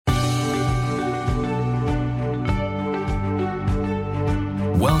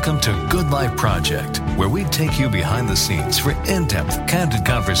Welcome to Good Life Project, where we take you behind the scenes for in-depth, candid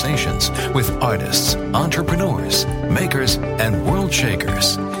conversations with artists, entrepreneurs, makers, and world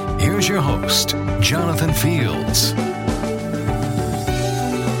shakers. Here's your host, Jonathan Fields.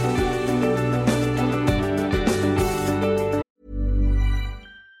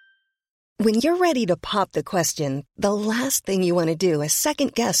 When you're ready to pop the question, the last thing you want to do is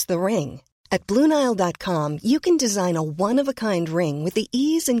second-guess the ring. At BlueNile.com, you can design a one-of-a-kind ring with the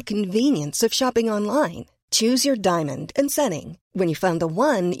ease and convenience of shopping online. Choose your diamond and setting. When you find the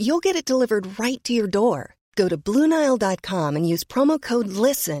one, you'll get it delivered right to your door. Go to BlueNile.com and use promo code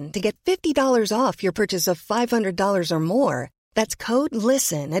LISTEN to get $50 off your purchase of $500 or more. That's code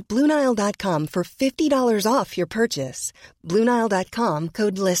LISTEN at BlueNile.com for $50 off your purchase. BlueNile.com,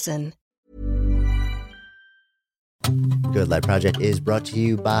 code LISTEN. Good Life Project is brought to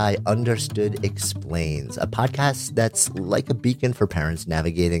you by Understood Explains, a podcast that's like a beacon for parents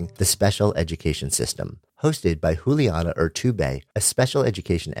navigating the special education system. Hosted by Juliana Urtubey, a special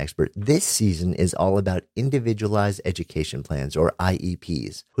education expert, this season is all about individualized education plans, or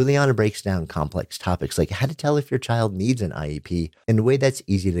IEPs. Juliana breaks down complex topics like how to tell if your child needs an IEP in a way that's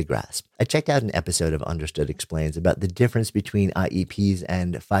easy to grasp. I checked out an episode of Understood Explains about the difference between IEPs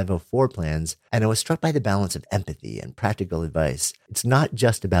and 504 plans, and I was struck by the balance of empathy and practical advice. It's not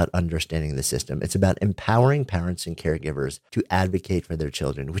just about understanding the system, it's about empowering parents and caregivers to advocate for their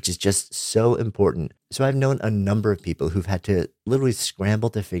children, which is just so important. So I've known a number of people who've had to literally scramble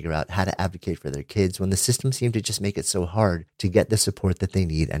to figure out how to advocate for their kids when the system seemed to just make it so hard to get the support that they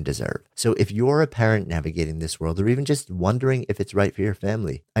need and deserve. So if you're a parent navigating this world, or even just wondering if it's right for your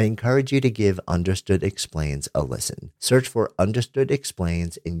family, I encourage you to give Understood Explains a listen. Search for Understood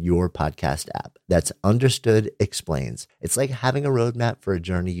Explains in your podcast app. That's Understood Explains. It's like having a roadmap for a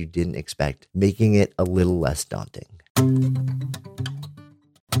journey you didn't expect, making it a little less daunting.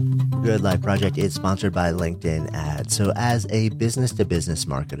 Good Life Project is sponsored by LinkedIn Ads. So as a business-to-business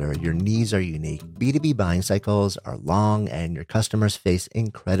marketer, your needs are unique. B2B buying cycles are long and your customers face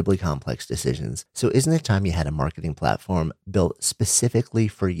incredibly complex decisions. So isn't it time you had a marketing platform built specifically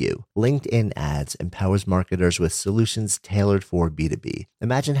for you? LinkedIn Ads empowers marketers with solutions tailored for B2B.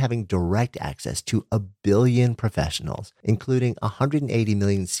 Imagine having direct access to 1 billion professionals, including 180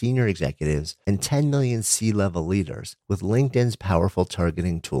 million senior executives and 10 million C-level leaders. With LinkedIn's powerful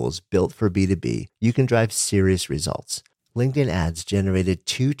targeting tools built for B2B, you can drive serious results. LinkedIn Ads generated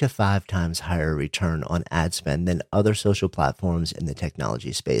 2 to 5 times higher return on ad spend than other social platforms in the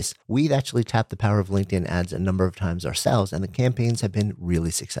technology space. We've actually tapped the power of LinkedIn Ads a number of times ourselves, and the campaigns have been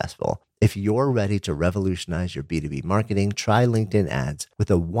really successful. If you're ready to revolutionize your B2B marketing, try LinkedIn Ads with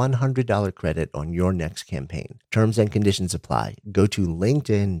a $100 credit on your next campaign. Terms and conditions apply. Go to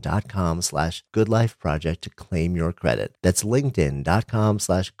linkedin.com/goodlifeproject to claim your credit. That's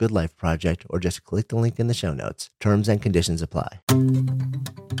linkedin.com/goodlifeproject, or just click the link in the show notes. Terms and conditions apply.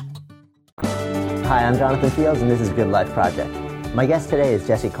 Hi, I'm Jonathan Fields, and this is Good Life Project. My guest today is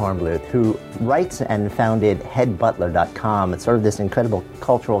Jesse Kornbluth, who writes and founded headbutler.com. It's sort of this incredible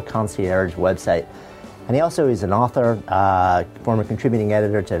cultural concierge website. And he also is an author, former contributing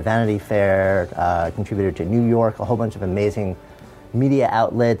editor to Vanity Fair, contributor to New York, a whole bunch of amazing media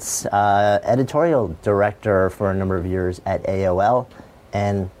outlets, editorial director for a number of years at AOL,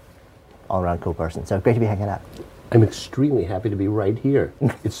 and all-around cool person. So great to be hanging out. I'm extremely happy to be right here.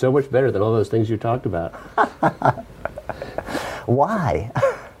 It's so much better than all those things you talked about. Why?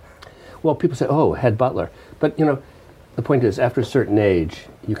 Well, people say, oh, head butler. But, you know, the point is, after a certain age,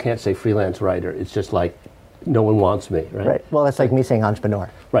 you can't say freelance writer. It's just like, no one wants me, right? Right. Well, that's like me saying entrepreneur.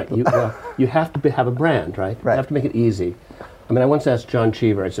 Right. You have to have a brand, right? Right. You have to make it easy. I mean, I once asked John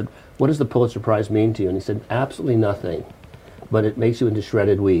Cheever, I said, what does the Pulitzer Prize mean to you? And he said, absolutely nothing. But it makes you into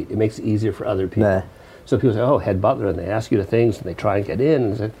shredded wheat. It makes it easier for other people. Nah. So people say, oh, head butler, and they ask you the things, and they try and get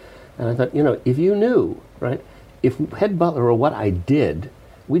in. And I thought, you know, if you knew, right? If head butler were what I did,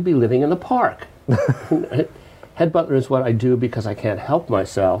 we'd be living in the park. Head butler is what I do because I can't help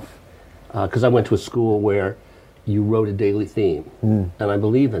myself, because I went to a school where you wrote a daily theme, and I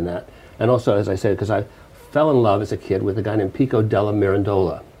believe in that. And also, as I said, because I fell in love as a kid with a guy named Pico della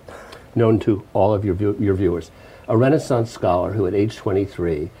Mirandola, known to all of your viewers, a Renaissance scholar who at age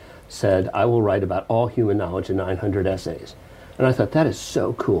 23 said, I will write about all human knowledge in 900 essays. And I thought, that is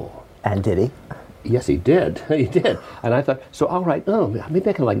so cool. And did he? Yes, he did. He did. And I thought, so I'll write, maybe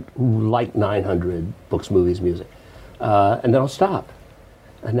I can like 900 books, movies, music. And then I'll stop.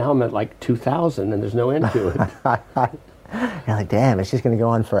 And now I'm at like 2,000 and there's no end to it. You're like, damn, it's just going to go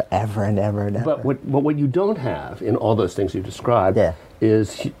on forever and ever and ever. But what you don't have in all those things you described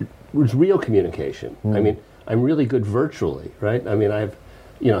is real communication. I mean, I'm really good virtually, right? I mean, I've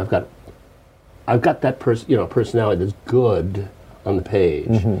I've got that personality that's good on the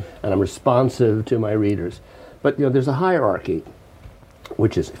page, and I'm responsive to my readers. But there's a hierarchy,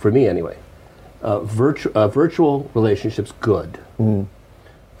 which is, for me anyway, virtual relationships good.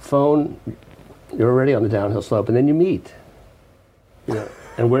 Phone, you're already on the downhill slope, and then you meet.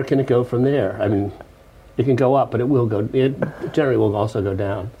 And where can it go from there? I mean, it can go up, but it generally will also go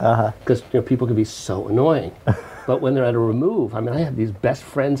down. Because people can be so annoying. But when they're at a remove, I have these best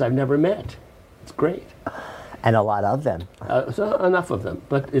friends I've never met. It's great. And a lot of them. So enough of them.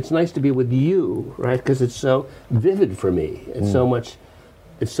 But it's nice to be with you, right? Because it's so vivid for me. It's so much,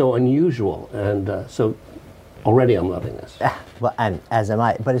 it's so unusual. And so already I'm loving this. Well, and as am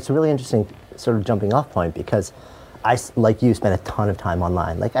I. But it's a really interesting sort of jumping off point because I, like you, spend a ton of time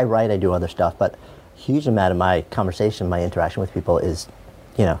online. Like I write, I do other stuff, but a huge amount of my conversation, my interaction with people is,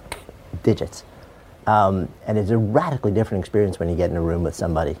 digits. And it's a radically different experience when you get in a room with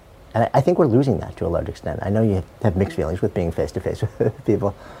somebody. And I think we're losing that to a large extent. I know you have mixed feelings with being face-to-face with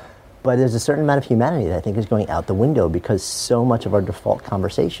people, but there's a certain amount of humanity that I think is going out the window because so much of our default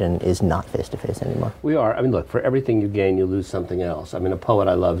conversation is not face-to-face anymore. We are. Look, for everything you gain, you lose something else. A poet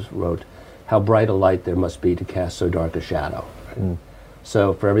I love wrote, "How bright a light there must be to cast so dark a shadow." Right?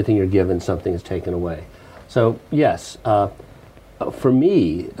 So for everything you're given, something is taken away. So yes, for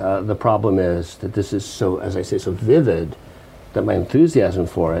me, the problem is that this is so, as I say, so vivid that my enthusiasm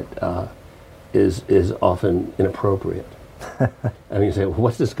for it is often inappropriate. You say, well,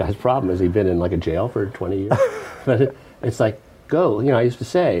 what's this guy's problem? Has he been in like a jail for 20 years? But it's like, go. I used to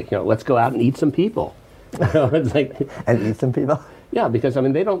say, let's go out and eat some people. It's like, and eat some people? Yeah, because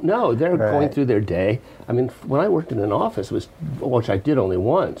they don't know. They're going through their day. When I worked in an office, which I did only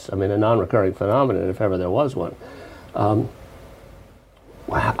once. A non-recurring phenomenon, if ever there was one.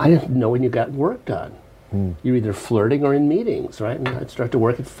 I didn't know when you got work done. You're either flirting or in meetings, right? And I'd start to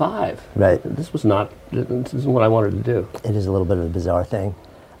work at 5. Right. This isn't what I wanted to do. It is a little bit of a bizarre thing.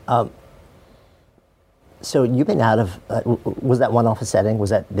 So you've been out of, was that one office setting? Was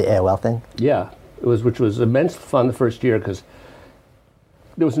that the AOL thing? Yeah, which was immense fun the first year because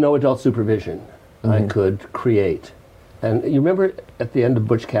there was no adult supervision. I could create. And you remember at the end of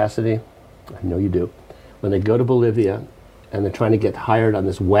Butch Cassidy? I know you do. When they go to Bolivia and they're trying to get hired on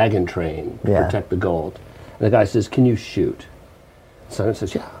this wagon train to protect the gold. And the guy says, "Can you shoot?" Sundance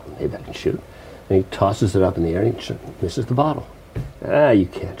says, "Yeah, maybe I can shoot." And he tosses it up in the air and he misses the bottle. You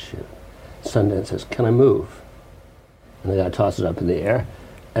can't shoot. Sundance says, "Can I move?" And the guy tosses it up in the air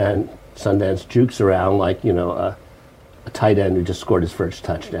and Sundance jukes around like, a tight end who just scored his first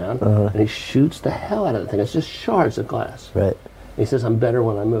touchdown. And he shoots the hell out of the thing. It's just shards of glass. Right. And he says, "I'm better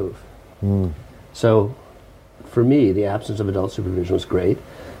when I move." So for me, the absence of adult supervision was great.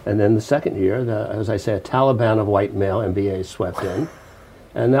 And then the second year, as I say, a Taliban of white male MBAs swept in.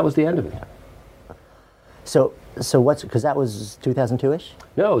 And that was the end of it. So because that was 2002-ish?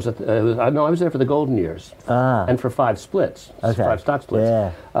 No, I was there for the golden years. And for 5 splits, 5 stock splits.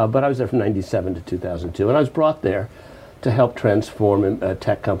 Yeah. But I was there from 97 to 2002. And I was brought there to help transform a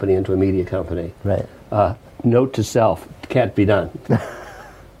tech company into a media company. Right. Note to self, can't be done.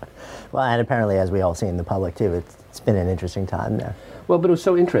 Well, and apparently, as we all see in the public, too, it's been an interesting time there. Well, but it was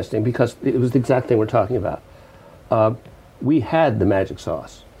so interesting because it was the exact thing we're talking about. We had the magic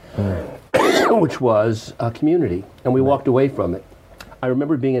sauce, which was a community, and we walked away from it. I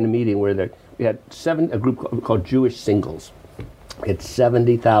remember being in a meeting where we had a group called Jewish Singles. We had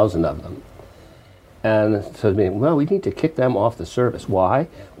 70,000 of them. And so, well, we need to kick them off the service. Why?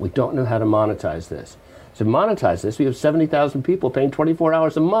 We don't know how to monetize this. To monetize this, we have 70,000 people paying 24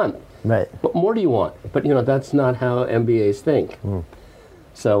 hours a month. Right. What more do you want? But that's not how MBAs think.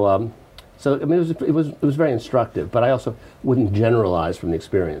 So it was very instructive. But I also wouldn't generalize from the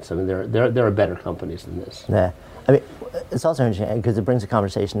experience. There are better companies than this. Yeah. It's also interesting because it brings a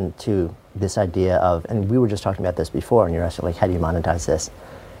conversation to this idea of, and we were just talking about this before, and you're asking, like, how do you monetize this?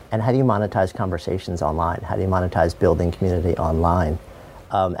 And how do you monetize conversations online? How do you monetize building community online?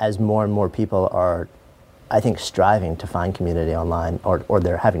 As more and more people are, I think, striving to find community online, or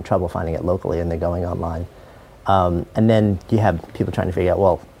they're having trouble finding it locally and they're going online. And then you have people trying to figure out,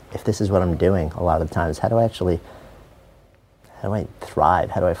 well, if this is what I'm doing a lot of the times, how do I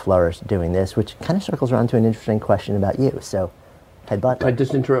thrive? How do I flourish doing this? Which kind of circles around to an interesting question about you. So, Head Butler. I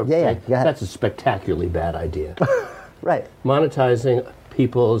just interrupt. Yeah, go ahead. That's a spectacularly bad idea. Right. Monetizing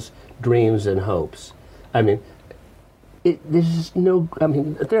people's dreams and hopes. There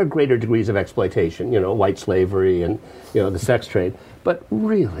are greater degrees of exploitation, white slavery and, the sex trade. But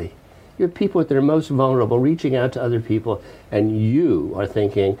really, you have people at their most vulnerable reaching out to other people, and you are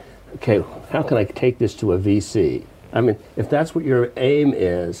thinking, okay, how can I take this to a VC? I mean, if that's what your aim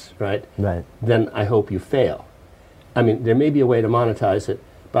is, right? Right. Then I hope you fail. I mean, there may be a way to monetize it,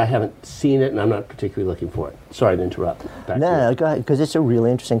 but I haven't seen it, and I'm not particularly looking for it. Sorry to interrupt. Back to No, you. go ahead, because it's a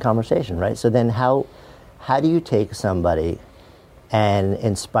really interesting conversation, right? So then how do you take somebody and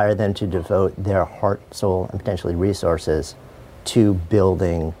inspire them to devote their heart, soul, and potentially resources to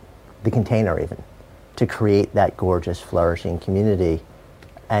building the container even, to create that gorgeous, flourishing community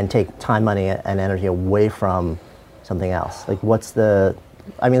and take time, money, and energy away from something else? Like let's go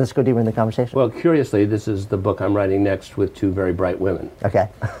deeper in the conversation. Well, curiously, this is the book I'm writing next with two very bright women. Okay.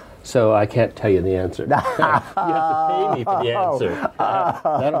 So I can't tell you the answer. You have to pay me for the answer.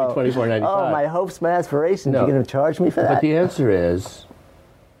 That'll be $24.95. Oh, my hopes, my aspirations. No. You're going to charge me for that? But the answer is,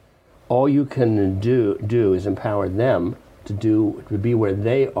 all you can do is empower them to be where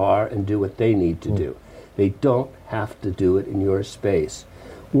they are and do what they need to do. They don't have to do it in your space.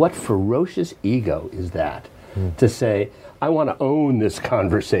 What ferocious ego is that? To say, I want to own this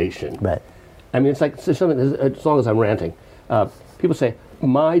conversation. Right. I mean, it's like something, as long as I'm ranting, people say,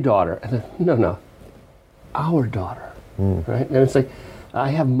 my daughter. And then, no, our daughter, right? And it's like, I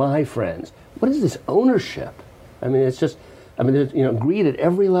have my friends. What is this ownership? I mean, it's just, there's, greed at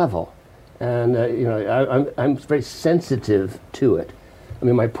every level. And, I'm very sensitive to it. I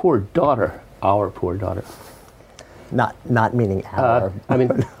mean, my poor daughter, our poor daughter. Not meaning our.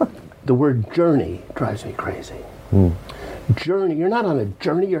 The word journey drives me crazy. Journey, you're not on a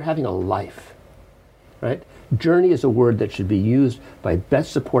journey, you're having a life, right? Journey is a word that should be used by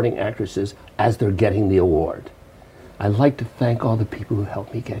best supporting actresses as they're getting the award. I'd like to thank all the people who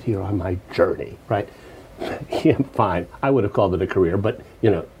helped me get here on my journey, right? Yeah, fine. I would have called it a career, but,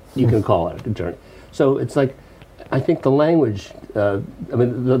 you can call it a journey. So it's like, I think the language,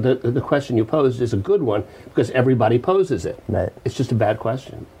 the question you posed is a good one because everybody poses it. Right. It's just a bad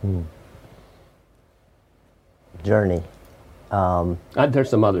question. Journey. There's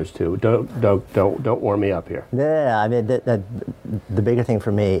some others too. Don't warm me up here. Yeah, the bigger thing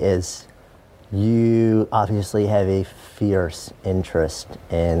for me is you obviously have a fierce interest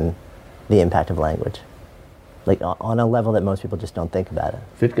in the impact of language, like on a level that most people just don't think about it.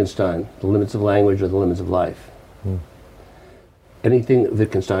 Wittgenstein, the limits of language are the limits of life. Anything,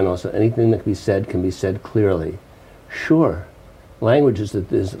 Wittgenstein also, anything that can be said clearly. Sure, language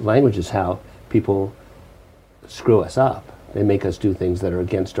is how people screw us up. They make us do things that are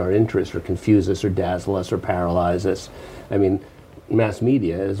against our interests or confuse us or dazzle us or paralyze us. I mean, mass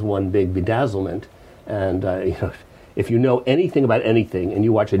media is one big bedazzlement. And if you know anything about anything and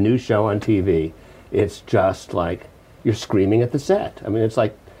you watch a news show on TV, it's just like you're screaming at the set. I mean, it's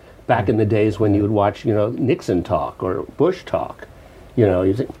like back in the days when you would watch, Nixon talk or Bush talk.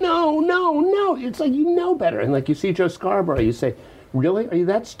 You say, no. It's like you know better. And like you see Joe Scarborough, you say, really? Are you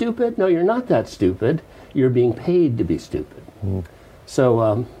that stupid? No, you're not that stupid. You're being paid to be stupid.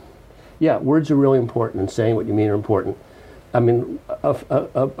 So, words are really important, and saying what you mean are important. I mean,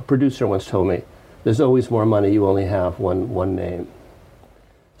 a producer once told me, there's always more money, you only have one name.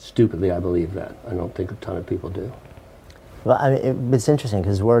 Stupidly, I believe that. I don't think a ton of people do. Well, it's interesting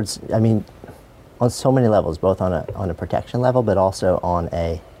because words, on so many levels, both on a protection level, but also on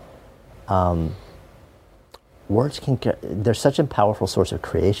a, words they're such a powerful source of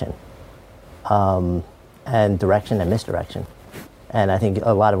creation. And direction and misdirection. And I think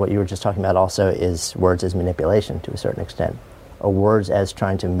a lot of what you were just talking about also is words as manipulation to a certain extent, or words as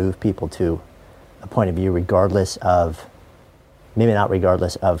trying to move people to a point of view regardless of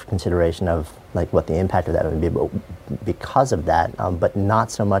consideration of like what the impact of that would be, but because of that, but not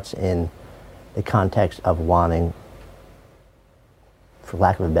so much in the context of wanting, for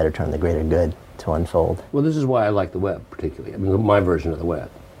lack of a better term, the greater good to unfold. Well, this is why I like the web particularly. My version of the web.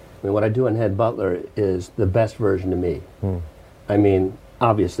 What I do on Head Butler is the best version of me.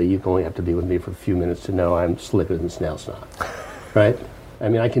 Obviously, you only have to be with me for a few minutes to know I'm slicker than snail snot, right?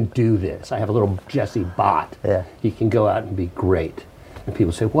 I can do this. I have a little Jesse bot. Yeah. He can go out and be great. And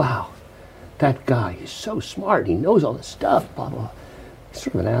people say, wow, that guy, he's so smart. He knows all this stuff, blah, blah. He's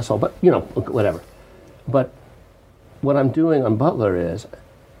sort of an asshole, but, whatever. But what I'm doing on Butler is,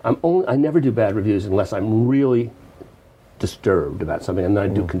 I never do bad reviews unless I'm really disturbed about something, and then I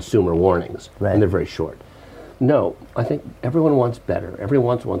do consumer warnings, right. And they're very short. No, I think everyone wants better.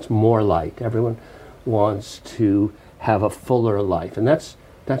 Everyone wants more light. Everyone wants to have a fuller life, and that's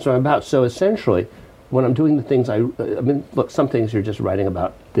what I'm about. So essentially, when I'm doing the things look, some things you're just writing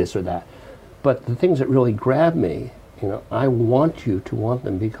about this or that, but the things that really grab me, I want you to want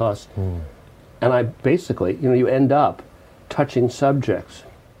them because, and I basically, you end up touching subjects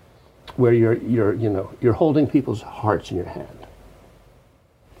where you're holding people's hearts in your hand,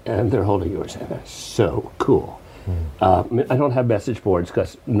 and they're holding yours, and that's so cool. I mean, I don't have message boards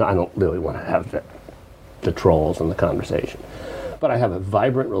because I don't really want to have the trolls and the conversation. But I have a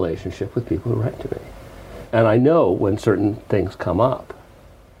vibrant relationship with people who write to me. And I know when certain things come up.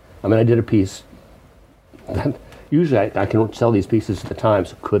 I mean, I did a piece, usually I can sell these pieces at the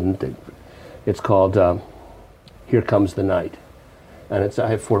Times, couldn't. It's called Here Comes the Night. And I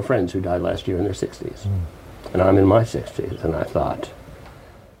have 4 friends who died last year in their 60s. And I'm in my 60s, and I thought,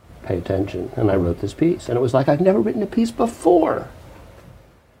 pay attention. And I wrote this piece. And it was like I'd never written a piece before.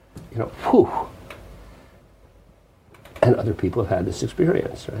 You know, whew. And other people have had this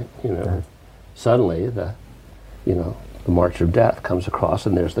experience, right? You know, suddenly the March of Death comes across,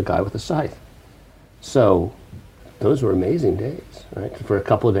 and there's the guy with the scythe. So those were amazing days, right? For a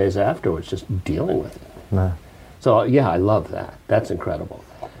couple of days afterwards, just dealing with it. No. So yeah, I love that. That's incredible.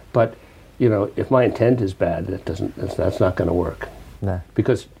 But you know, if my intent is bad, that's not going to work. No.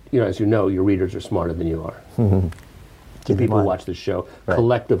 Because as you know, your readers are smarter than you are. The people who watch the show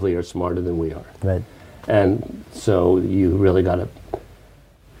collectively are smarter than we are. Right. And so you really got to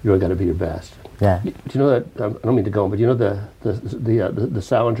be your best. Yeah. Do you know that? I don't mean to go on, but you know the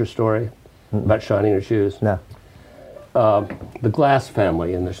Salinger story about shining her shoes? No. The Glass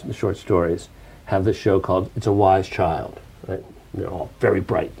family in the short stories have this show called It's a Wise Child. Right? They're all very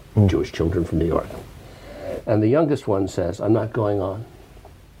bright Jewish children from New York. And the youngest one says, "I'm not going on.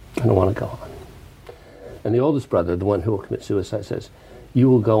 I don't want to go on." And the oldest brother, the one who will commit suicide, says, "You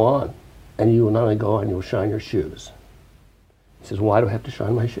will go on. And you will not only go on, you will shine your shoes." He says, "Why do I have to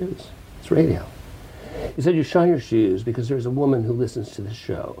shine my shoes? It's radio." He said, "You shine your shoes because there's a woman who listens to this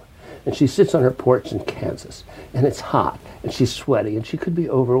show. And she sits on her porch in Kansas. And it's hot. And she's sweaty. And she could be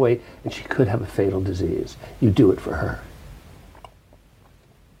overweight. And she could have a fatal disease. You do it for her."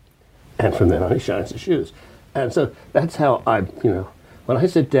 And from then on, he shines his shoes. And so that's how when I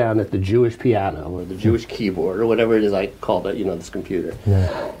sit down at the Jewish piano or the Jewish keyboard or whatever it is I call it, this computer,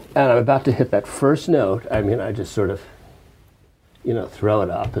 and I'm about to hit that first note, I mean, I just sort of, throw it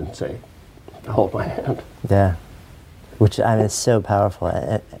up and say, "Hold my hand." Yeah. Which, I mean, it's so powerful.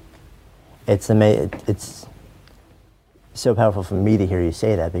 It's amazing. It's so powerful for me to hear you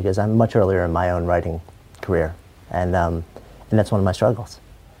say that because I'm much earlier in my own writing career. And that's one of my struggles.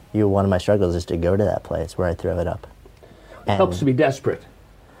 One of my struggles is to go to that place where I throw it up. It helps to be desperate.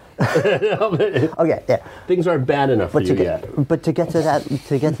 Okay, yeah. Things aren't bad enough for you yet. But to get to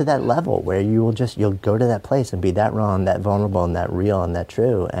that level where you'll go to that place and be that raw and that vulnerable and that real and that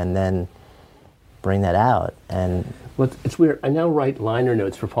true, and then bring that out. And well, it's weird. I now write liner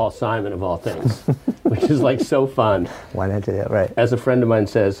notes for Paul Simon of all things, which is like so fun. Why not do that? Right. As a friend of mine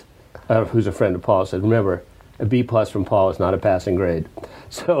says, who's a friend of Paul, said, "Remember, a B+ from Paul is not a passing grade."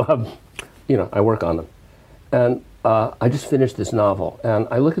 So, I work on them. And I just finished this novel, and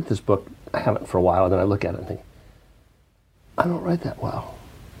I look at this book, I haven't for a while, and then I look at it and think, I don't write that well.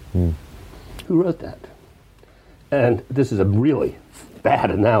 Who wrote that? And this is a really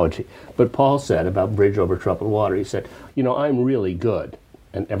bad analogy, but Paul said about Bridge Over Troubled Water, he said, "I'm really good."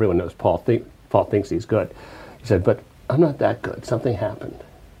 And everyone knows Paul thinks he's good. He said, "But I'm not that good. Something happened."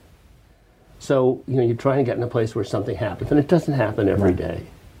 So, you try and get in a place where something happens, and it doesn't happen every day.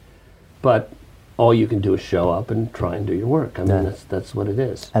 But all you can do is show up and try and do your work. I mean, that's what it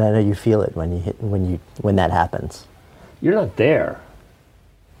is. And I know you feel it when that happens. You're not there.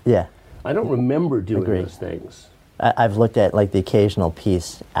 Yeah. I don't remember doing those things. I've looked at like the occasional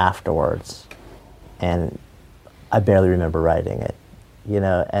piece afterwards, and I barely remember writing it.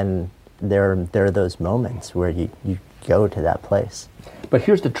 And there are those moments where you go to that place. But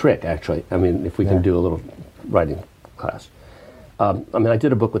here's the trick, actually. I mean, if we can do a little writing class. I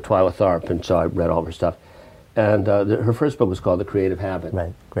did a book with Twyla Tharp, and so I read all of her stuff. And her first book was called The Creative Habit.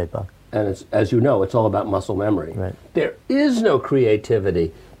 Right, great book. And it's, as you know, it's all about muscle memory. Right. There is no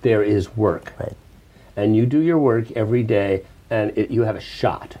creativity. There is work. Right. And you do your work every day, and you have a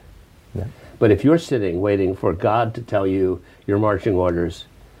shot. Yeah. But if you're sitting waiting for God to tell you your marching orders,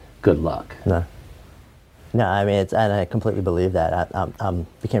 good luck. No, I mean, and I completely believe that. I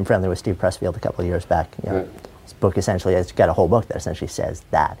became friendly with Steve Pressfield a couple of years back. Right. His book essentially, it's got a whole book that essentially says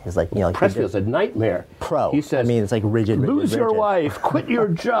that. He's like, Pressfield's a nightmare. He says, it's like rigid. Lose your wife, quit your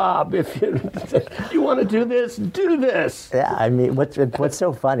job. If you want to do this, do this. Yeah, I mean, what's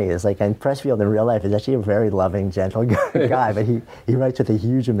so funny is like, and Pressfield in real life is actually a very loving, gentle guy, but he writes with a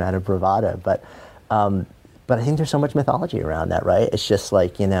huge amount of bravado. But I think there's so much mythology around that, right? It's just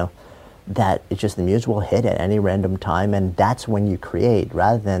like, that it's just the muse will hit at any random time, and that's when you create,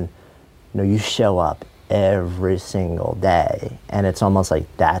 rather than, you show up every single day, and it's almost like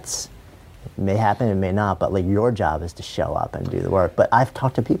it may happen, it may not, but like your job is to show up and do the work. But I've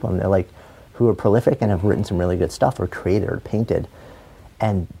talked to people, and they're like, who are prolific and have written some really good stuff or created or painted.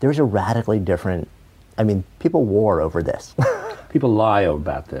 And there's a radically different, people war over this. People lie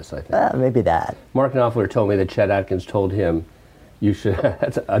about this, I think. Maybe that. Mark Knopfler told me that Chet Atkins told him, you should,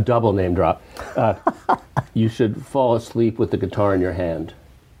 that's a double name drop, you should fall asleep with the guitar in your hand.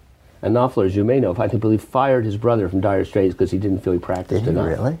 And Knopfler, as you may know, I believe, fired his brother from Dire Straits because he didn't feel he practiced enough.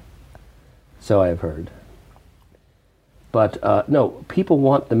 Did he really? So I have heard. But no, people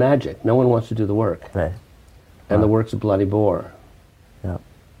want the magic. No one wants to do the work. Right. And the work's a bloody bore. Yeah.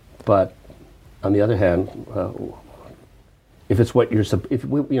 But on the other hand, if it's what you're,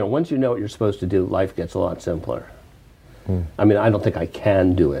 once you know what you're supposed to do, life gets a lot simpler. I don't think I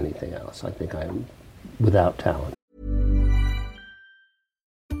can do anything else. I think I'm without talent.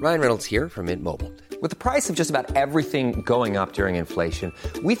 Ryan Reynolds here from Mint Mobile. With the price of just about everything going up during inflation,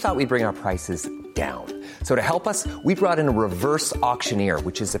 we thought we'd bring our prices down. So to help us, we brought in a reverse auctioneer,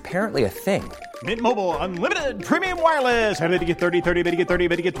 which is apparently a thing. Mint Mobile Unlimited Premium Wireless. How to get 30, 30, bit to get 30,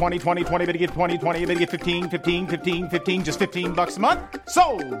 bit to get 20, 20, 20, bit to get 20, 20, bit to get 15, 15, 15, 15, just $15 a month?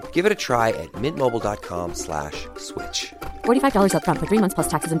 Sold! Give it a try at mintmobile.com/switch. $45 up front for 3 months plus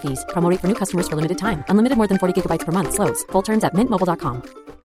taxes and fees. Promo rate for new customers for limited time. Unlimited more than 40 gigabytes per month. Slows full terms at mintmobile.com.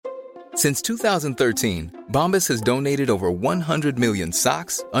 Since 2013, Bombas has donated over 100 million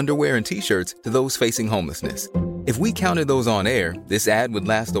socks, underwear, and T-shirts to those facing homelessness. If we counted those on air, this ad would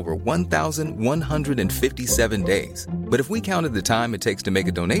last over 1,157 days. But if we counted the time it takes to make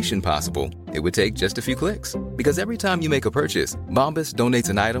a donation possible, it would take just a few clicks. Because every time you make a purchase, Bombas donates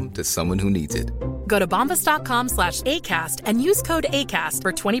an item to someone who needs it. Go to bombas.com/ACAST and use code ACAST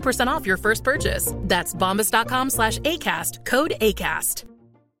for 20% off your first purchase. That's bombas.com/ACAST, code ACAST.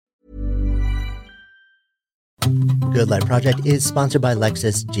 Good Life Project is sponsored by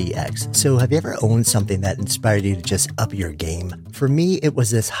Lexus GX. So have you ever owned something that inspired you to just up your game? For me, it was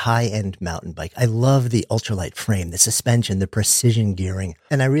this high-end mountain bike. I love the ultralight frame, the suspension, the precision gearing,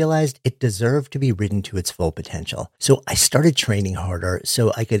 and I realized it deserved to be ridden to its full potential. So I started training harder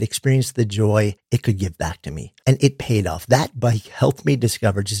so I could experience the joy it could give back to me. And it paid off. That bike helped me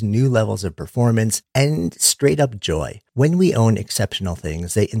discover just new levels of performance and straight up joy. When we own exceptional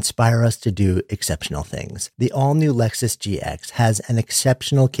things, they inspire us to do exceptional things. The all-new Lexus GX has an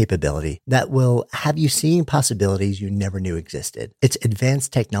exceptional capability that will have you seeing possibilities you never knew existed. Its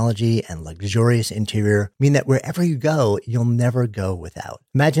advanced technology and luxurious interior mean that wherever you go, you'll never go without.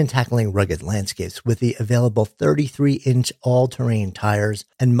 Imagine tackling rugged landscapes with the available 33-inch all-terrain tires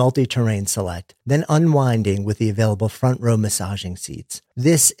and multi-terrain select, then unwinding with the available front-row massaging seats.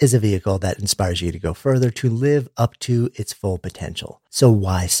 This is a vehicle that inspires you to go further, to live up to its full potential. So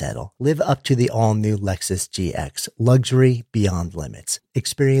why settle? Live up to the all-new Lexus GX. Luxury beyond limits.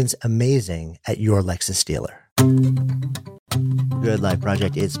 Experience amazing at your Lexus dealer. Good Life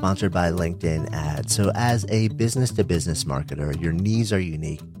Project is sponsored by LinkedIn Ads. So as a business-to-business marketer, your needs are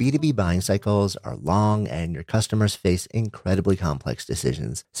unique. B2B buying cycles are long and your customers face incredibly complex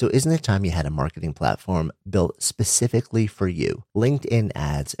decisions. So isn't it time you had a marketing platform built specifically for you? LinkedIn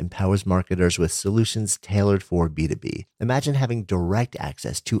Ads empowers marketers with solutions tailored for B2B. Imagine having direct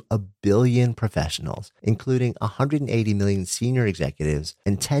access to 1 billion professionals, including 180 million senior executives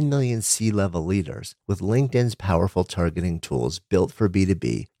and 10 million C-level leaders. With LinkedIn's powerful targeting tools built for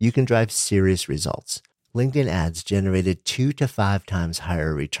B2B, you can drive serious results. LinkedIn Ads generated 2 to 5 times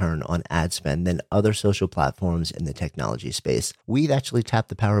higher return on ad spend than other social platforms in the technology space. We've actually tapped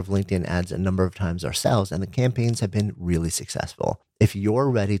the power of LinkedIn Ads a number of times ourselves, and the campaigns have been really successful. If you're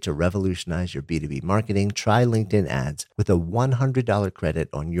ready to revolutionize your B2B marketing, try LinkedIn Ads with a $100 credit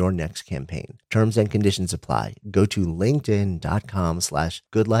on your next campaign. Terms and conditions apply. Go to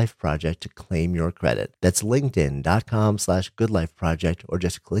linkedin.com/goodlifeproject to claim your credit. That's linkedin.com/goodlifeproject, or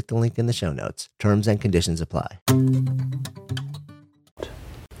just click the link in the show notes. Terms and conditions apply.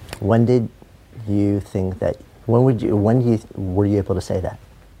 When did you think that, were you able to say that?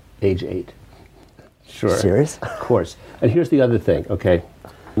 Age 8. Sure. Serious? Of course. And here's the other thing, okay?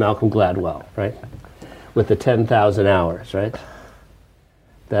 Malcolm Gladwell, right? With the 10,000 hours, right?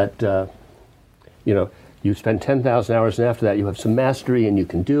 That, you spend 10,000 hours and after that you have some mastery and you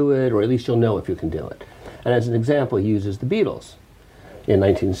can do it, or at least you'll know if you can do it. And as an example, he uses the Beatles. In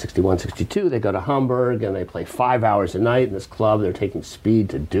 1961-62, they go to Hamburg and they play 5 hours a night in this club. They're taking speed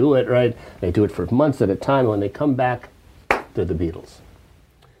to do it, right? They do it for months at a time. When they come back, they're the Beatles.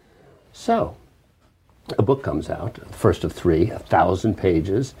 So, a book comes out, the first of 3, 1,000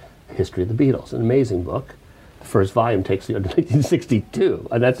 pages, History of the Beatles, an amazing book. The first volume takes you to 1962,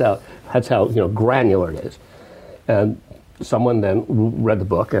 and that's how granular it is. And someone then read the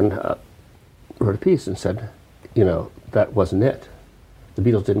book and wrote a piece and said, that wasn't it. The The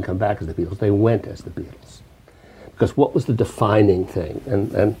Beatles didn't come back as the Beatles. They went as the Beatles. Because what was the defining thing?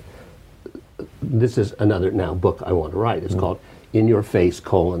 And this is another now book I want to write. It's called In Your Face,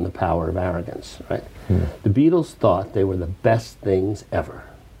 the Power of Arrogance, right? The Beatles thought they were the best things ever.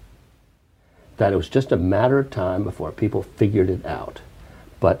 That it was just a matter of time before people figured it out.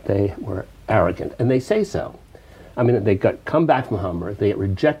 But they were arrogant, and they say so. I mean, they come back from Hamburg, they get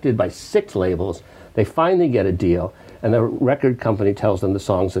rejected by 6 labels, they finally get a deal, and the record company tells them the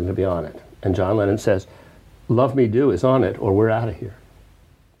songs are going to be on it. And John Lennon says, Love Me Do is on it, or we're out of here.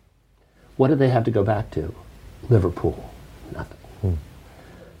 What did they have to go back to? Liverpool. Nothing.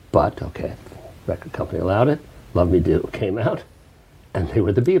 But, okay, record company allowed it, Love Me Do came out, and they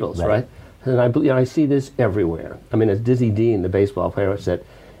were the Beatles, right? And I see this everywhere. I mean, as Dizzy Dean, the baseball player, said,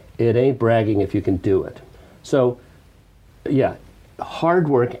 it ain't bragging if you can do it. So, yeah, hard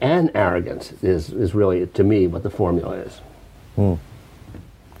work and arrogance is really, to me, what the formula is.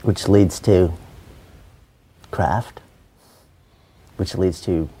 Which leads to craft, which leads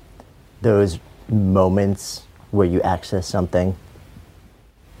to those moments where you access something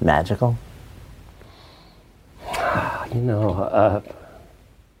magical.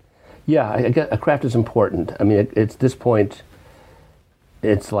 Yeah, I guess a craft is important. I mean, it's this point,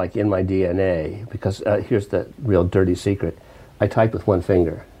 it's like in my DNA, because here's the real dirty secret. I type with one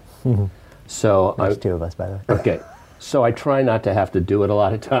finger. So there's 2 of us, by the way. Okay. So I try not to have to do it a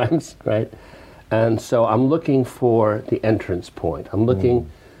lot of times, right? And so I'm looking for the entrance point. I'm looking,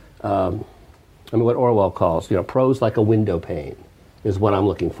 what Orwell calls, prose like a window pane is what I'm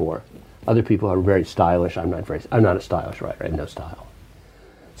looking for. Other people are very stylish. I'm not a stylish writer. I have no style.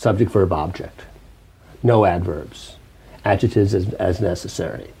 Subject, verb, object. No adverbs. Adjectives as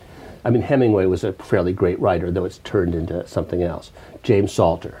necessary. I mean, Hemingway was a fairly great writer, though it's turned into something else. James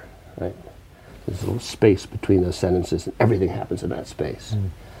Salter, right? There's a little space between those sentences, and everything happens in that space.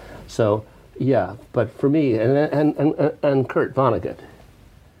 So, yeah, but for me, and Kurt Vonnegut,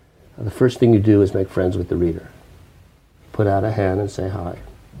 the first thing you do is make friends with the reader. Put out a hand and say hi.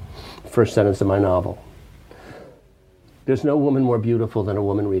 First sentence of my novel. There's no woman more beautiful than a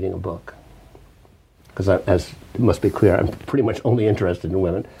woman reading a book. Because as it must be clear, I'm pretty much only interested in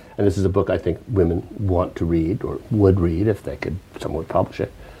women. And this is a book I think women want to read, or would read if someone would publish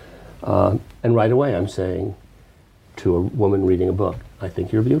it. And right away I'm saying to a woman reading a book, I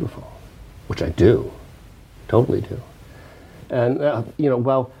think you're beautiful. Which I do. Totally do. And,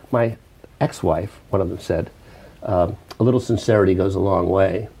 well, my ex-wife, one of them said, a little sincerity goes a long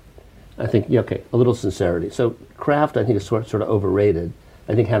way. I think, a little sincerity. So craft, I think, is sort of overrated.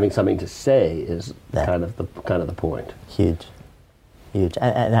 I think having something to say is kind of the point. Huge.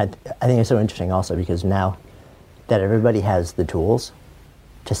 And I think it's so interesting also because now that everybody has the tools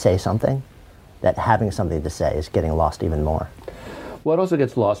to say something, that having something to say is getting lost even more. Well, it also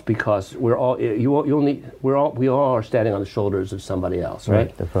gets lost because we all are standing on the shoulders of somebody else,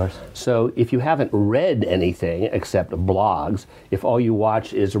 right? Of course. So if you haven't read anything except blogs, if all you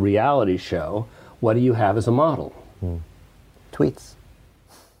watch is a reality show, what do you have as a model? Tweets.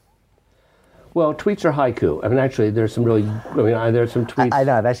 Well, tweets are haiku. I mean, actually, there's some tweets. I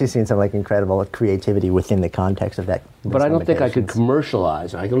know. I've actually seen some incredible creativity within the context of that. But I don't think I could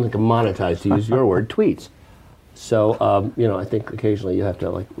commercialize. I don't think I could monetize, to use your word, tweets. So, I think occasionally you have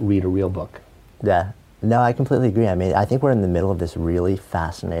to read a real book. Yeah. No, I completely agree. I mean, I think we're in the middle of this really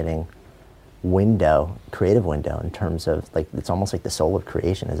fascinating creative window in terms of it's almost like the soul of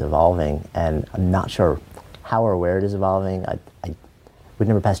creation is evolving, and I'm not sure how or where it is evolving. I would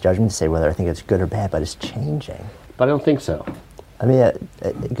never pass judgment to say whether I think it's good or bad, but it's changing. But I don't think so. I mean,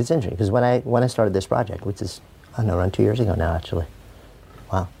 it's interesting because when I started this project, which is around 2 years ago now, actually.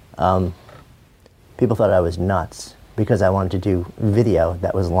 Wow. People thought I was nuts because I wanted to do video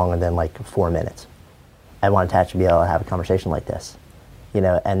that was longer than 4 minutes. I wanted to actually be able to have a conversation like this,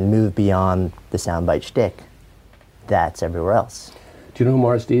 and move beyond the soundbite shtick that's everywhere else. Do you know who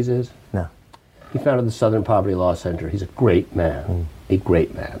Morris Dees is? No. He founded the Southern Poverty Law Center. He's a great man, a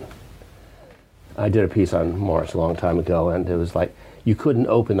great man. I did a piece on Morris a long time ago, and it was you couldn't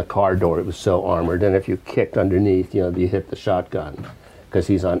open the car door. It was so armored, and if you kicked underneath, you hit the shotgun, because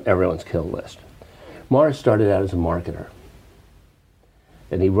he's on everyone's kill list. Morris started out as a marketer,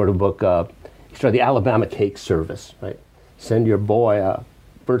 and he wrote a book. He started the Alabama Cake Service, right? Send your boy a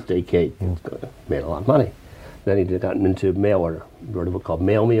birthday cake. Made a lot of money. Then he got into mail order. He wrote a book called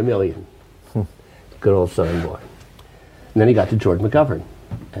Mail Me a Million. Good old Southern boy. And then he got to George McGovern,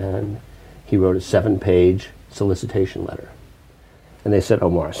 and he wrote a 7-page solicitation letter. And they said, oh,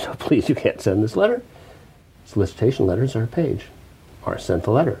 Morris, please, you can't send this letter. Solicitation letters are a page. Morris sent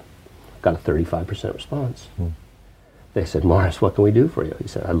the letter. Got a 35% response. They said, Morris, what can we do for you? He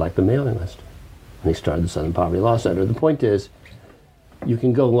said, I'd like the mailing list. And he started the Southern Poverty Law Center. The point is, you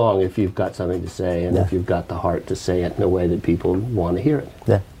can go long if you've got something to say and if you've got the heart to say it in a way that people want to hear it.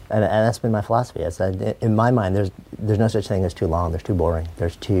 Yeah, and that's been my philosophy. In my mind, there's no such thing as too long. There's too boring.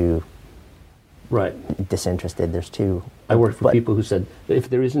 There's too disinterested. There's too... I worked for people who said, if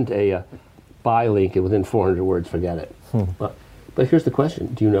there isn't a buy link within 400 words, forget it. But here's the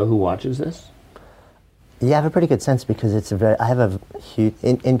question. Do you know who watches this? Yeah, I have a pretty good sense because I have a huge...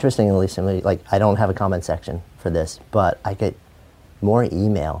 Interestingly, like, I don't have a comment section for this, but I get more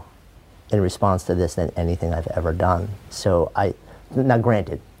email in response to this than anything I've ever done. So now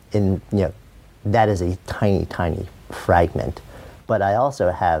granted, that is a tiny, tiny fragment, but I also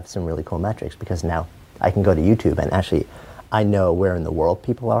have some really cool metrics because now I can go to YouTube and actually I know where in the world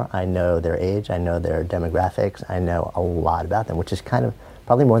people are, I know their age, I know their demographics, I know a lot about them, which is kind of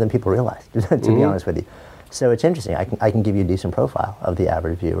probably more than people realize, to be honest with you. So it's interesting, I can give you a decent profile of the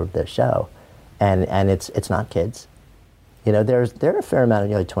average viewer of this show, and it's not kids. There are a fair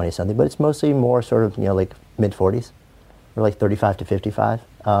amount of 20-something, but it's mostly more sort of like mid-40s, or like 35 to 55.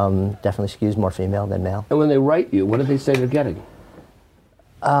 Definitely skews more female than male. And when they write you, what do they say they're getting?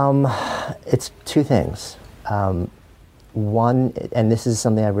 It's two things. One, and this is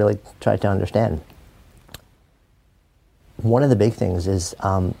something I really tried to understand. One of the big things is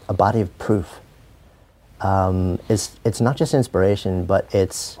a body of proof. It's not just inspiration, but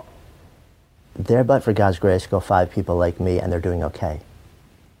it's there, but for God's grace, go 5 people like me, and they're doing okay.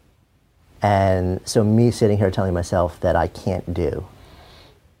 And so me sitting here telling myself that I can't do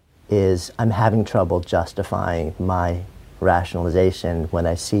is I'm having trouble justifying my rationalization when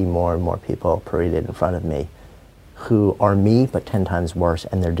I see more and more people paraded in front of me who are me, but 10 times worse,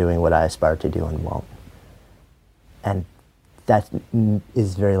 and they're doing what I aspire to do and won't. And that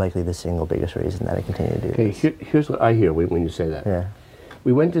is very likely the single biggest reason that I continue to do this. Here's what I hear when you say that. Yeah.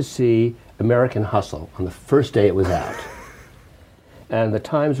 We went to see American Hustle on the first day it was out. And the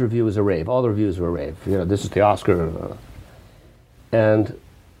Times review was a rave. All the reviews were a rave. This is the Oscar. And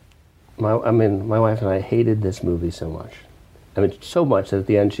my wife and I hated this movie so much. I mean, so much that at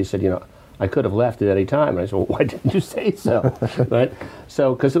the end she said, I could have left at any time. And I said, well, why didn't you say so? Right?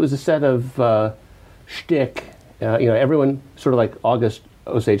 So, because it was a set of shtick. Everyone, sort of like August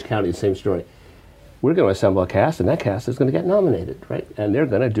Osage County, the same story. We're going to assemble a cast, and that cast is going to get nominated, right? And they're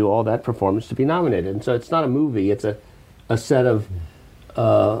going to do all that performance to be nominated. And so it's not a movie; it's a set of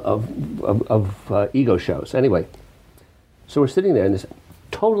ego shows. Anyway, so we're sitting there in this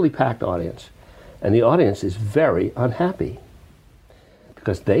totally packed audience, and the audience is very unhappy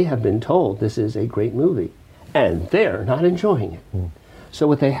because they have been told this is a great movie, and they're not enjoying it. So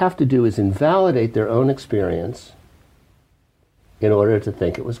what they have to do is invalidate their own experience in order to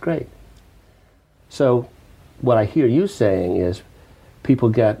think it was great. So what I hear you saying is people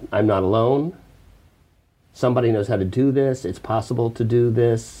get, I'm not alone, somebody knows how to do this, it's possible to do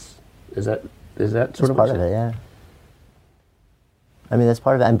this. Is that sort of part of it, yeah. I mean, that's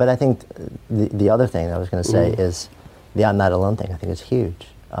part of it. But I think the other thing that I was going to say is the I'm not alone thing. I think is huge.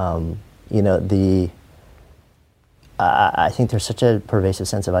 I think there's such a pervasive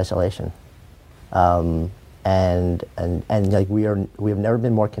sense of isolation, and like we have never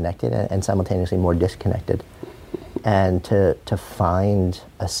been more connected and simultaneously more disconnected, and to find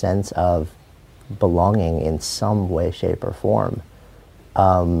a sense of belonging in some way, shape, or form,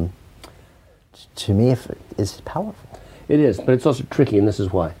 to me, is powerful. It is, but it's also tricky, and this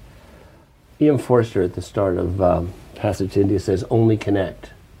is why. E.M. Forster at the start of Passage to India says, only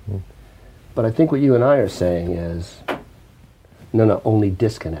connect. But I think what you and I are saying is, no, only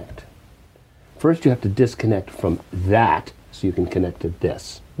disconnect. First you have to disconnect from that so you can connect to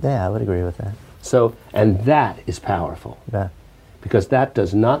this. Yeah, I would agree with that. So, and that is powerful. Yeah. Because that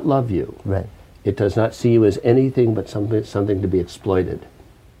does not love you. Right. It does not see you as anything but something to be exploited.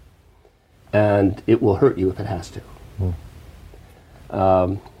 And it will hurt you if it has to.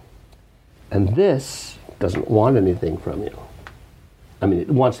 And this doesn't want anything from you. I mean, it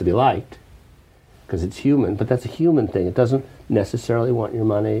wants to be liked, because it's human, but that's a human thing. It doesn't necessarily want your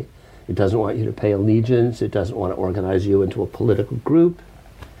money. It doesn't want you to pay allegiance. It doesn't want to organize you into a political group.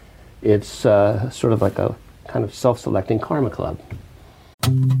 It's sort of like a kind of self-selecting karma club.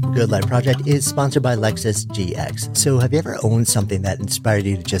 Good Life Project is sponsored by Lexus GX. So have you ever owned something that inspired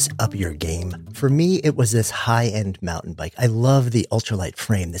you to just up your game? For me, it was this high-end mountain bike. I love the ultralight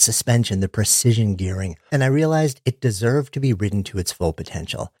frame, the suspension, the precision gearing, and I realized it deserved to be ridden to its full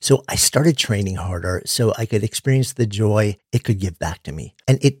potential. So I started training harder so I could experience the joy it could give back to me.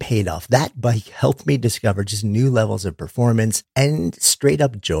 And it paid off. That bike helped me discover just new levels of performance and straight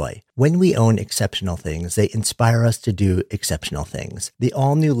up joy. When we own exceptional things, they inspire us to do exceptional things. The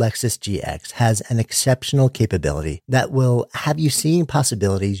all-new Lexus GX has an exceptional capability that will have you seeing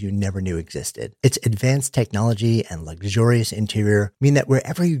possibilities you never knew existed. Its advanced technology and luxurious interior mean that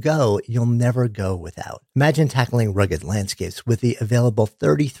wherever you go, you'll never go without. Imagine tackling rugged landscapes with the available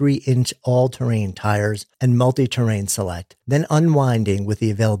 33-inch all-terrain tires and multi-terrain select, then unwinding with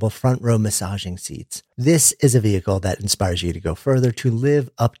the available front-row massaging seats. This is a vehicle that inspires you to go further, to live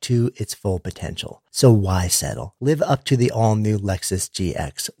up to its full potential. So why settle? Live up to the all-new Lexus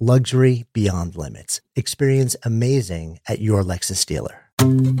GX, luxury beyond limits. Experience amazing at your Lexus dealer.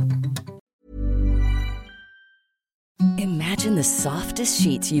 Imagine the softest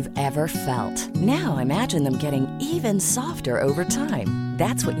sheets you've ever felt. Now imagine them getting even softer over time.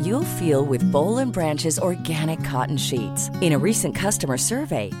 That's what you'll feel with Boll & Branch's organic cotton sheets. In a recent customer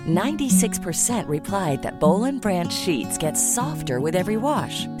survey, 96% replied that Boll & Branch sheets get softer with every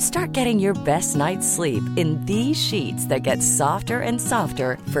wash. Start getting your best night's sleep in these sheets that get softer and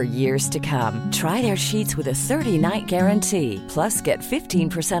softer for years to come. Try their sheets with a 30-night guarantee. Plus, get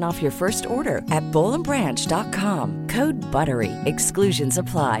 15% off your first order at bollandbranch.com. Code BUTTERY. Exclusions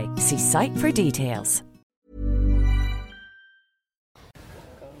apply. See site for details.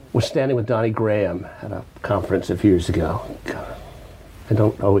 Was standing with Donnie Graham at a conference a few years ago. God, I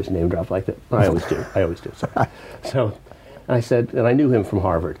don't always name drop like that. I always do. Sorry. So I said, and I knew him from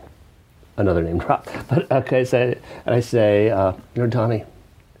Harvard. Another name drop. But okay, I say, Donnie,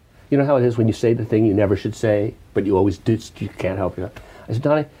 you know how it is when you say the thing you never should say, but you always do. You can't help it. I said,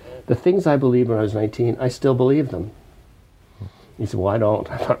 Donnie, the things I believed when I was 19, I still believe them. He said, well, I don't.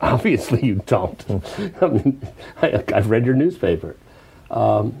 I thought, obviously you don't. I mean, I've read your newspaper.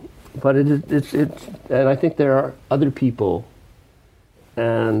 But it's and I think there are other people,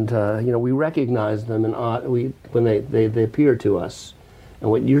 and we recognize them, and when they appear to us, and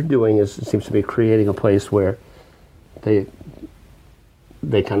what you're doing is, it seems to be creating a place where they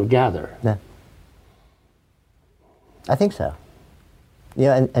kind of gather. Yeah, I think so.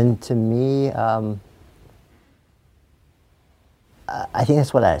 Yeah, and to me, I think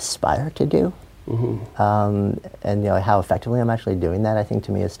that's what I aspire to do. Mm-hmm. And how effectively I'm actually doing that, I think,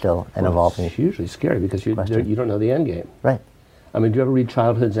 to me, is still an evolving. It's hugely scary because you don't know the end game. Right. I mean, do you ever read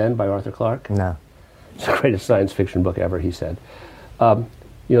Childhood's End by Arthur Clarke? No. It's the greatest science fiction book ever, he said.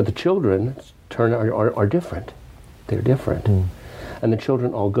 The children are different. They're different. Mm. And the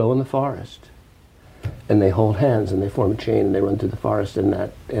children all go in the forest, and they hold hands, and they form a chain, and they run through the forest, and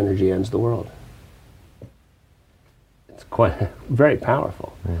that energy ends the world. It's quite very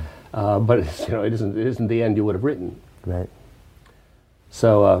powerful. Mm. But it isn't the end you would have written. Right.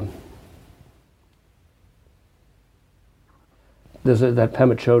 So there's that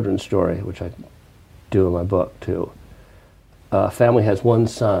Pema Chodron story, which I do in my book too. A family has one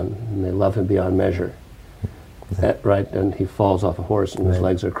son, and they love him beyond measure. Right. And he falls off a horse, and his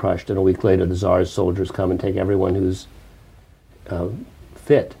legs are crushed. And a week later, the Tsar's soldiers come and take everyone who's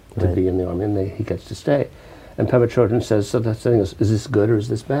fit to be in the army, and he gets to stay. And Pema Chodron says, so the thing is this good or is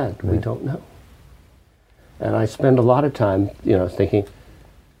this bad? Right. We don't know. And I spend a lot of time, thinking,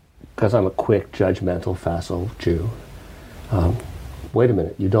 because I'm a quick, judgmental, facile Jew, wait a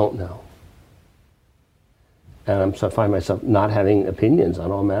minute, you don't know. And so I find myself not having opinions on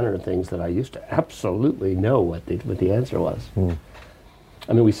all manner of things that I used to absolutely know what the answer was. Mm.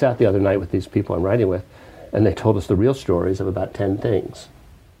 I mean, we sat the other night with these people I'm writing with, and they told us the real stories of about 10 things,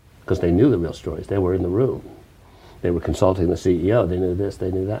 because they knew the real stories. They were in the room. They were consulting the CEO. They knew this,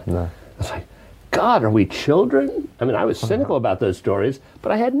 they knew that. No. I was like, God, are we children? I mean, I was cynical about those stories,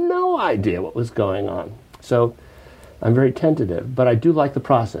 but I had no idea what was going on. So I'm very tentative, but I do like the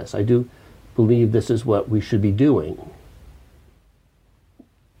process. I do believe this is what we should be doing.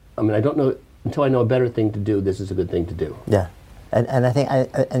 I mean, I don't know, until I know a better thing to do, this is a good thing to do. Yeah, and I think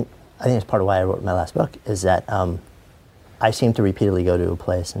it's part of why I wrote my last book, is that I seem to repeatedly go to a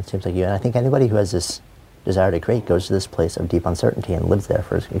place, and it seems like you, and I think anybody who has this desire to create goes to this place of deep uncertainty and lives there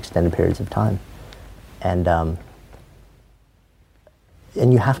for extended periods of time. And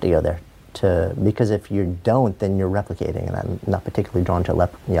you have to go there because if you don't, then you're replicating, and I'm not particularly drawn to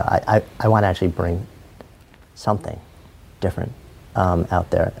I want to actually bring something different out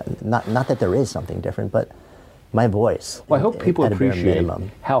there. Not that there is something different, but my voice. Well, I hope people appreciate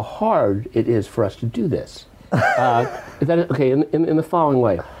how hard it is for us to do this. Okay, in the following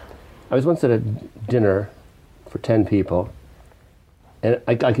way. I was once at a dinner for 10 people, and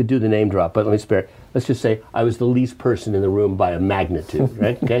I could do the name drop, but let me spare. Let's just say I was the least person in the room by a magnitude,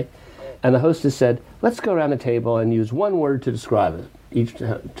 right? Okay. And the hostess said, let's go around the table and use one word to describe it, each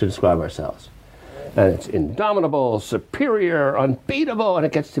to describe ourselves. And it's indomitable, superior, unbeatable, and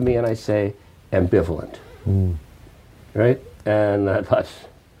it gets to me and I say, ambivalent. Right? And I thought,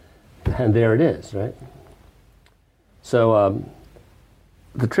 and there it is, right? So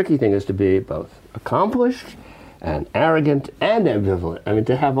the tricky thing is to be both accomplished and arrogant and ambivalent. I mean,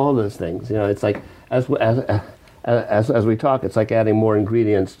 to have all those things, you know, it's like, as we talk, it's like adding more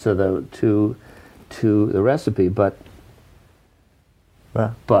ingredients to the recipe, but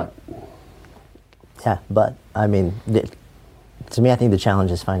I mean, to me, I think the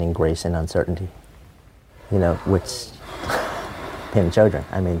challenge is finding grace in uncertainty. You know, which parent children.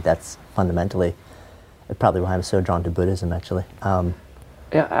 I mean, that's fundamentally probably why I'm so drawn to Buddhism, actually.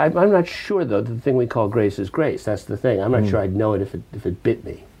 Yeah, I'm not sure though. The thing we call grace is grace. That's the thing. I'm not sure I'd know it if it bit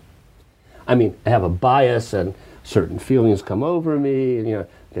me. I mean, I have a bias, and certain feelings come over me, and you know,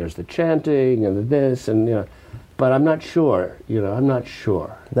 there's the chanting and the this, and you know, but I'm not sure. You know, I'm not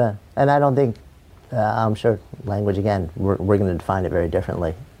sure. Yeah, and I don't think. I'm sure language again. We're going to define it very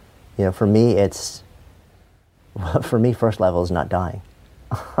differently. You know, for me, first level is not dying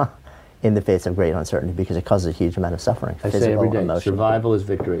in the face of great uncertainty, because it causes a huge amount of suffering. I say every day, survival is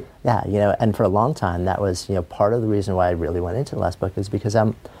victory. Yeah, you know, and for a long time, that was, you know, part of the reason why I really went into the last book is because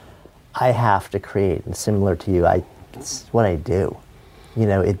I have to create, and similar to you, it's what I do. You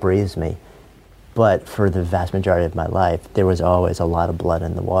know, it breathes me. But for the vast majority of my life, there was always a lot of blood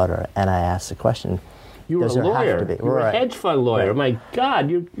in the water, and I asked the question, you were a lawyer. You were a hedge fund lawyer. Right. My God,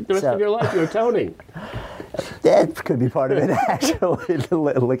 the rest of your life you were toning. That could be part of it, actually,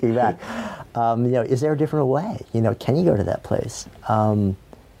 looking back. You know, is there a different way? You know, can you go to that place? And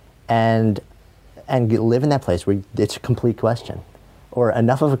live in that place where it's a complete question, or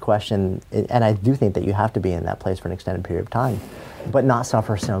enough of a question, and I do think that you have to be in that place for an extended period of time, but not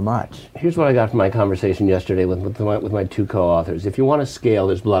suffer so much. Here's what I got from my conversation yesterday with my two co-authors. If you want to scale,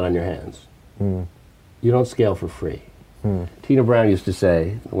 there's blood on your hands. You don't scale for free. Tina Brown used to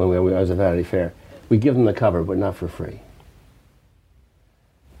say, when I was at Vanity Fair, we give them the cover, but not for free.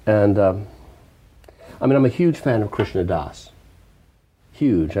 And I mean, I'm a huge fan of Krishna Das.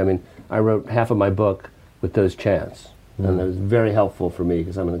 Huge. I mean, I wrote half of my book with those chants, and it was very helpful for me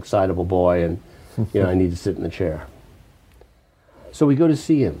because I'm an excitable boy, and you know, I need to sit in the chair. So we go to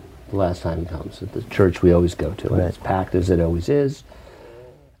see him the last time he comes at the church we always go to, and it's packed as it always is.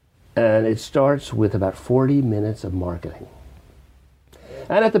 And it starts with about 40 minutes of marketing.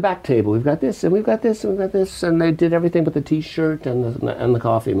 And at the back table, we've got this, and we've got this, and we've got this, and they did everything but the T-shirt and the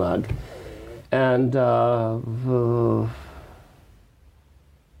coffee mug. And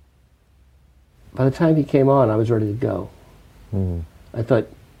by the time he came on, I was ready to go. I thought,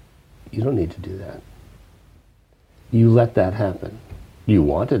 you don't need to do that. You let that happen. You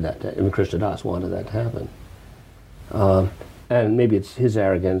wanted that to, I mean, Krishna Das wanted that to happen. And maybe it's his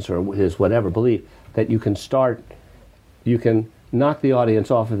arrogance or his whatever belief that you can knock the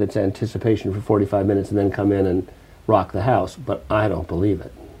audience off of its anticipation for 45 minutes and then come in and rock the house, but I don't believe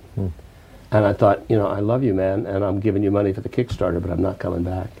it. And I thought, you know, I love you, man, and I'm giving you money for the Kickstarter, but I'm not coming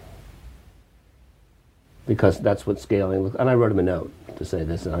back. Because that's what scaling looks. And I wrote him a note to say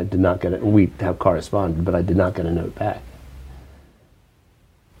this, and I did not get it. We have corresponded, but I did not get a note back.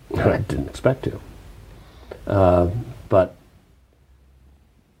 And I didn't expect to. But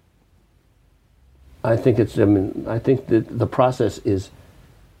I think I think that the process is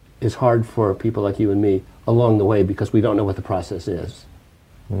hard for people like you and me along the way because we don't know what the process is.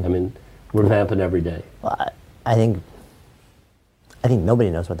 I mean, we're vamping every day. Well, I think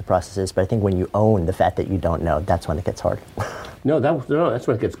nobody knows what the process is, but I think when you own the fact that you don't know, that's when it gets hard. No, that's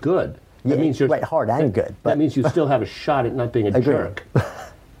when it gets good. That means you're right, hard and good. But that means you still have a shot at not being a jerk.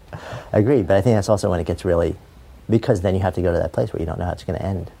 I agree, but I think that's also when it gets really, because then you have to go to that place where you don't know how it's going to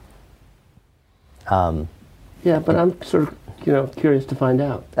end. Yeah, but I'm sort of, curious to find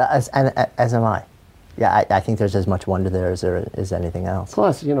out. As am I. Yeah, I think there's as much wonder there as there is anything else.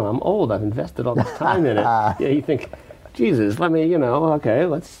 Plus, I'm old. I've invested all this time in it. Yeah, you think, Jesus, let me, okay,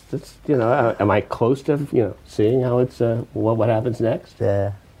 let's am I close to, seeing how it's, what happens next?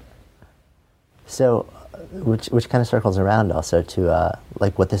 Yeah. So, which kind of circles around also to,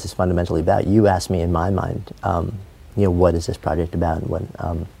 like, what this is fundamentally about. You asked me in my mind, what is this project about? And what,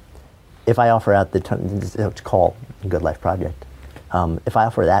 if I offer out it's called Good Life Project, if I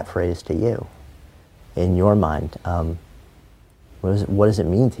offer that phrase to you, in your mind, what does it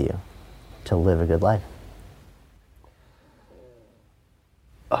mean to you to live a good life?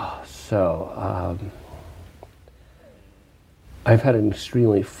 Oh, So, I've had an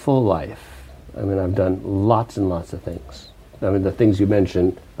extremely full life. I mean, I've done lots and lots of things. I mean, the things you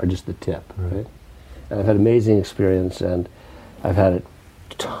mentioned are just the tip, right? And I've had amazing experience, and I've had a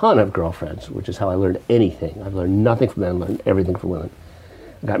ton of girlfriends, which is how I learned anything. I've learned nothing from men, learned everything from women.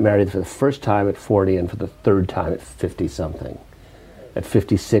 I got married for the first time at 40 and for the third time at 50-something. At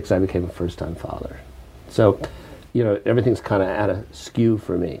 56, I became a first-time father. So, you know, everything's kind of at a skew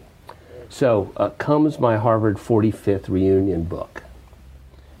for me. So comes my Harvard 45th reunion book.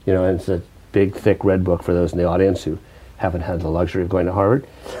 You know, and it's a big, thick red book for those in the audience who haven't had the luxury of going to Harvard.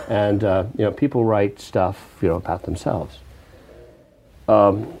 And, you know, people write stuff, you know, about themselves.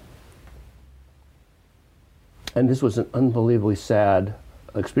 And this was an unbelievably sad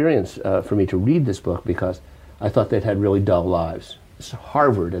experience for me to read this book, because I thought they'd had really dull lives. It's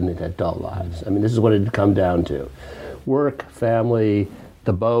Harvard, and they'd had dull lives. I mean, this is what it had come down to. Work, family,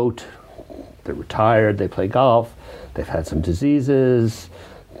 the boat, they're retired, they play golf, they've had some diseases,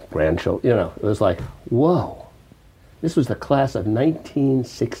 grandchildren, you know, it was like, whoa. This was the class of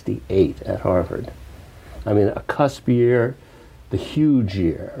 1968 at Harvard. I mean, a cusp year, the huge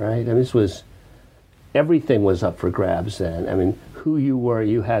year, right? I mean, this was, everything was up for grabs then. I mean, who you were,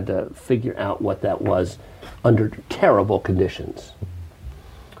 you had to figure out what that was under terrible conditions.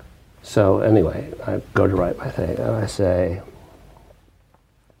 So anyway, I go to write my thing, and I say,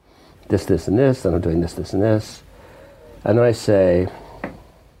 this, this, and this, and I'm doing this, this, and this. And then I say,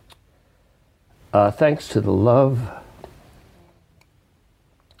 thanks to the love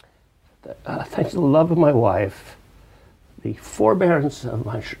of my wife, the forbearance of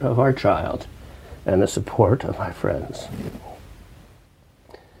our child, and the support of my friends,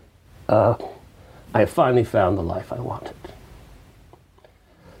 I have finally found the life I wanted.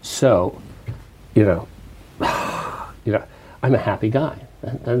 So, you know, I'm a happy guy,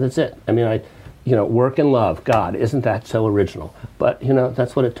 and that's it. I mean, work and love, God, isn't that so original? But, you know,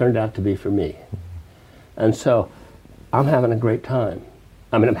 that's what it turned out to be for me. And so, I'm having a great time.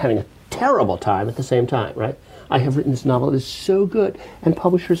 I mean, I'm having a terrible time at the same time, right? I have written this novel that is so good, and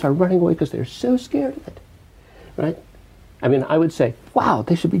publishers are running away because they're so scared of it, right? I mean, I would say, wow,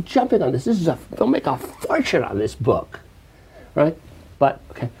 they should be jumping on this. They'll make a fortune on this book, right? But,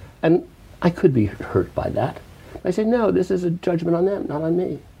 okay, and I could be hurt by that. I say, no, this is a judgment on them, not on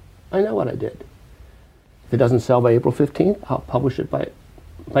me. I know what I did. If it doesn't sell by April 15th, I'll publish it by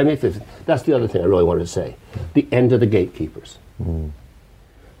May 15th. That's the other thing I really wanted to say. The end of the gatekeepers,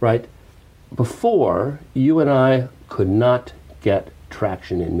 right? Before, you and I could not get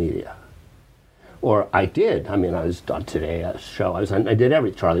traction in media. Or I did. I mean, I was on Today Show. I did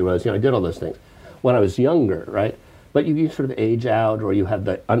everything. Charlie Rose, you know, I did all those things when I was younger, right? But you sort of age out, or you have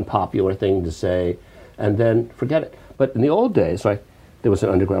the unpopular thing to say, and then forget it. But in the old days, right, there was an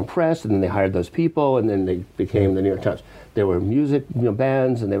underground press, and then they hired those people, and then they became the New York Times. There were music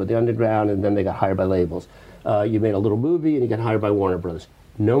bands, and they were the underground, and then they got hired by labels. You made a little movie, and you got hired by Warner Brothers.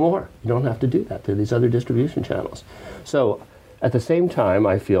 No more. You don't have to do that. There are these other distribution channels. So at the same time,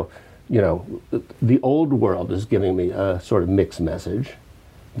 I feel, you know, the old world is giving me a sort of mixed message.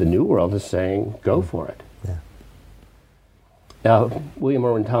 The new world is saying, go for it. Yeah. William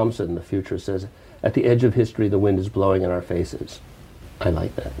Irwin Thompson in The Future says, at the edge of history, the wind is blowing in our faces. I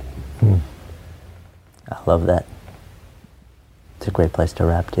like that. I love that. It's a great place to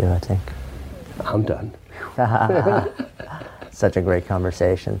wrap to, I think. I'm done. Such a great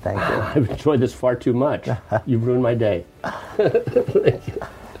conversation. Thank you. I've enjoyed this far too much. You've ruined my day. Thank you.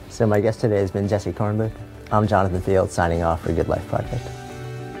 So my guest today has been Jesse Kornbluth. I'm Jonathan Field, signing off for Good Life Project.